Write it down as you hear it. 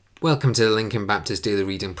Welcome to the Lincoln Baptist Daily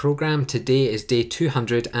Reading Programme. Today is day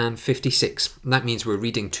 256. That means we're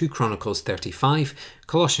reading 2 Chronicles 35,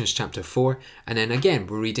 Colossians chapter 4, and then again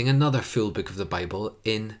we're reading another full book of the Bible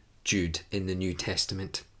in Jude in the New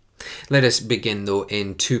Testament. Let us begin though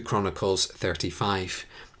in 2 Chronicles 35.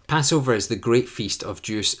 Passover is the great feast of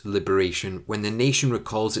Jewish liberation when the nation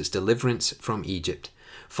recalls its deliverance from Egypt.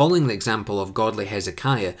 Following the example of godly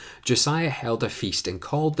Hezekiah, Josiah held a feast and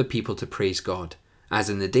called the people to praise God. As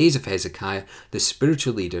in the days of Hezekiah, the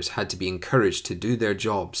spiritual leaders had to be encouraged to do their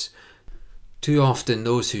jobs. Too often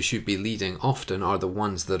those who should be leading often are the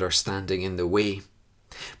ones that are standing in the way.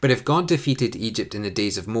 But if God defeated Egypt in the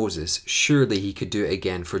days of Moses, surely he could do it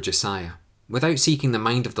again for Josiah. Without seeking the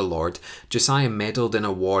mind of the Lord, Josiah meddled in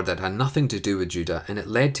a war that had nothing to do with Judah, and it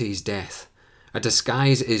led to his death. A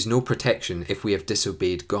disguise is no protection if we have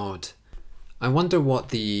disobeyed God. I wonder what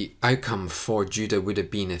the outcome for Judah would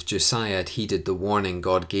have been if Josiah had heeded the warning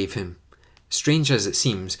God gave him. Strange as it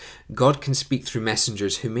seems, God can speak through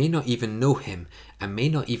messengers who may not even know him and may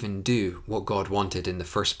not even do what God wanted in the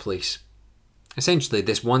first place. Essentially,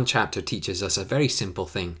 this one chapter teaches us a very simple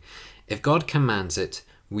thing. If God commands it,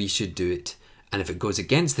 we should do it. And if it goes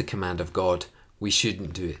against the command of God, we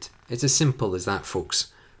shouldn't do it. It's as simple as that,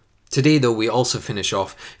 folks. Today, though, we also finish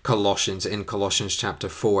off Colossians in Colossians chapter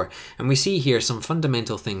 4, and we see here some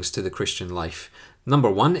fundamental things to the Christian life. Number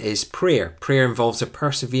 1 is prayer. Prayer involves a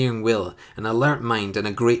persevering will, an alert mind, and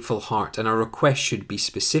a grateful heart, and our request should be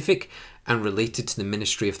specific and related to the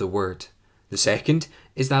ministry of the Word. The second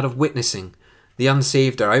is that of witnessing. The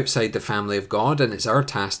unsaved are outside the family of God, and it's our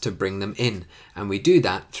task to bring them in, and we do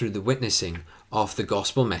that through the witnessing of the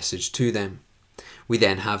gospel message to them. We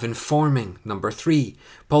then have informing. Number 3,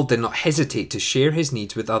 Paul did not hesitate to share his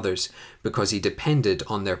needs with others because he depended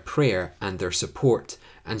on their prayer and their support,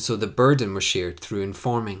 and so the burden was shared through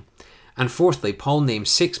informing. And fourthly, Paul named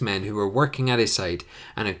 6 men who were working at his side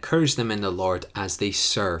and encouraged them in the Lord as they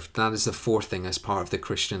served. That is the fourth thing as part of the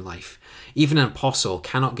Christian life. Even an apostle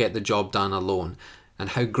cannot get the job done alone, and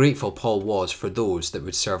how grateful Paul was for those that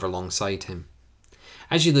would serve alongside him.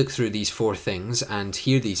 As you look through these 4 things and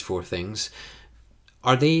hear these 4 things,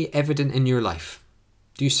 are they evident in your life?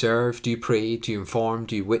 Do you serve? Do you pray? Do you inform?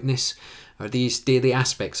 Do you witness? Are these daily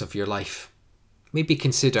aspects of your life? Maybe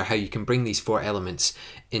consider how you can bring these 4 elements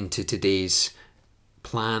into today's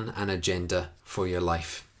plan and agenda for your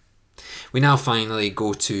life. We now finally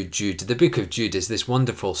go to Jude. The book of Jude is this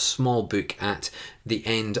wonderful small book at the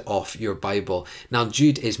end of your Bible. Now,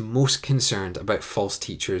 Jude is most concerned about false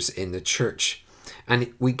teachers in the church.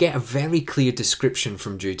 And we get a very clear description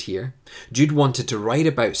from Jude here. Jude wanted to write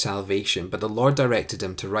about salvation, but the Lord directed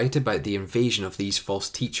him to write about the invasion of these false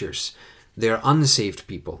teachers. They are unsaved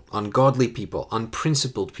people, ungodly people,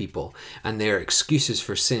 unprincipled people, and their excuses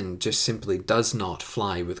for sin just simply does not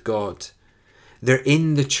fly with God. They're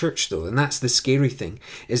in the church though, and that's the scary thing,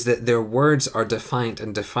 is that their words are defiant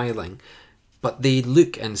and defiling, but they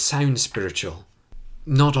look and sound spiritual.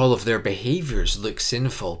 Not all of their behaviours look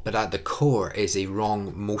sinful, but at the core is a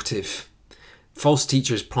wrong motive. False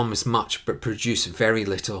teachers promise much but produce very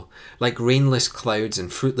little, like rainless clouds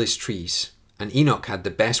and fruitless trees. And Enoch had the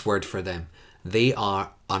best word for them. They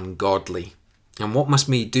are ungodly. And what must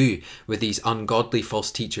we do with these ungodly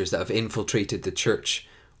false teachers that have infiltrated the church?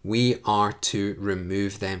 We are to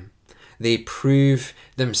remove them. They prove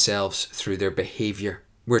themselves through their behaviour.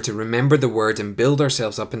 We're to remember the word and build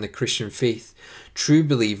ourselves up in the Christian faith. True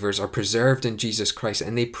believers are preserved in Jesus Christ,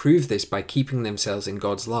 and they prove this by keeping themselves in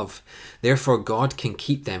God's love. Therefore, God can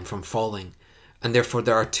keep them from falling. And therefore,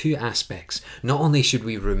 there are 2 aspects. Not only should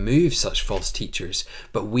we remove such false teachers,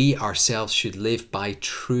 but we ourselves should live by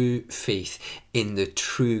true faith in the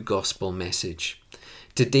true gospel message.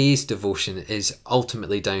 Today's devotion is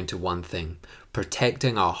ultimately down to one thing: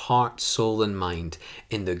 protecting our heart, soul and mind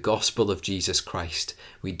in the gospel of Jesus Christ.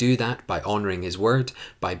 We do that by honouring his word,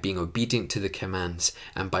 by being obedient to the commands,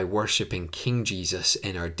 and by worshipping King Jesus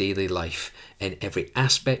in our daily life, in every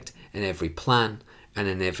aspect, in every plan, and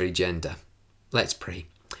in every agenda. Let's pray.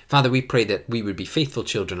 Father, we pray that we would be faithful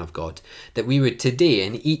children of God, that we would today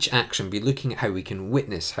in each action be looking at how we can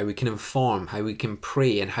witness, how we can inform, how we can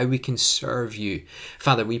pray, and how we can serve you.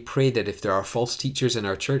 Father, we pray that if there are false teachers in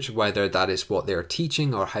our church, whether that is what they're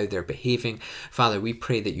teaching or how they're behaving, Father, we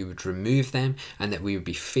pray that you would remove them and that we would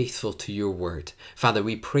be faithful to your word. Father,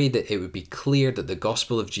 we pray that it would be clear that the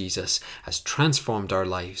gospel of Jesus has transformed our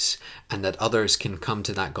lives and that others can come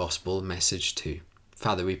to that gospel message too.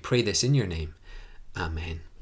 Father, we pray this in your name. Amen.